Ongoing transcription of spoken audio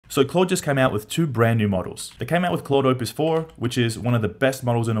So Claude just came out with two brand new models. They came out with Claude Opus 4, which is one of the best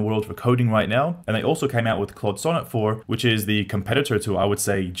models in the world for coding right now. And they also came out with Claude Sonnet 4, which is the competitor to, I would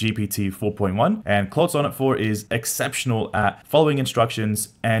say, GPT 4.1. And Claude Sonnet 4 is exceptional at following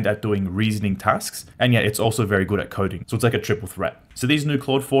instructions and at doing reasoning tasks. And yeah, it's also very good at coding. So it's like a triple threat. So these new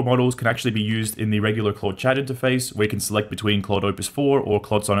Claude 4 models can actually be used in the regular Claude chat interface, where you can select between Claude Opus 4 or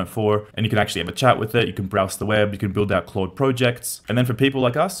Claude Sonnet 4, and you can actually have a chat with it. You can browse the web, you can build out Claude projects. And then for people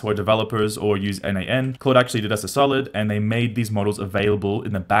like us who are developers or use n8n, Claude actually did us a solid, and they made these models available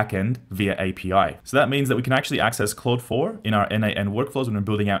in the backend via API. So that means that we can actually access Claude 4 in our n8n workflows when we're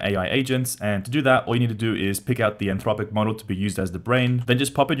building out AI agents. And to do that, all you need to do is pick out the Anthropic model to be used as the brain, then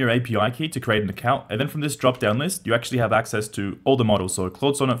just pop in your API key to create an account. And then from this drop-down list, you actually have access to all the models. So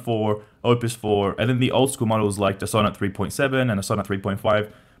Claude Sonnet 4, Opus 4, and then the old school models like the Sonnet 3.7 and the Sonnet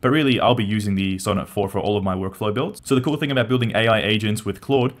 3.5. But really, I'll be using the Sonnet 4 for all of my workflow builds. So the cool thing about building AI agents with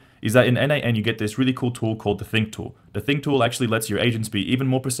Claude is that in n8n you get this really cool tool called the Think tool. The Think tool actually lets your agents be even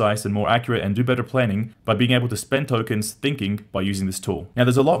more precise and more accurate and do better planning by being able to spend tokens thinking by using this tool. Now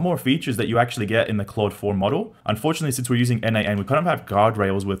there's a lot more features that you actually get in the Claude 4 model. Unfortunately, since we're using n8n, we kind of have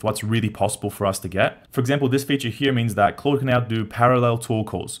guardrails with what's really possible for us to get. For example, this feature here means that Claude can now do parallel tool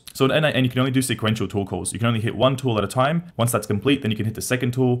calls. So in n8n you can only do sequential tool calls. You can only hit one tool at a time. Once that's complete, then you can hit the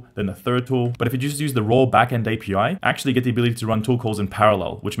second tool, then the third tool. But if you just use the raw backend API, actually get the ability to run tool calls in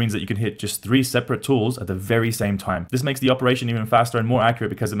parallel, which means that you can hit just 3 separate tools at the very same time. This makes the operation even faster and more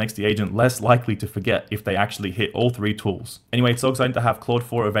accurate because it makes the agent less likely to forget if they actually hit all 3 tools. Anyway, it's so exciting to have Claude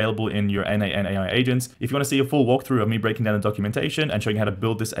 4 available in your n8n AI agents. If you want to see a full walkthrough of me breaking down the documentation and showing how to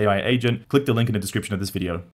build this AI agent, click the link in the description of this video.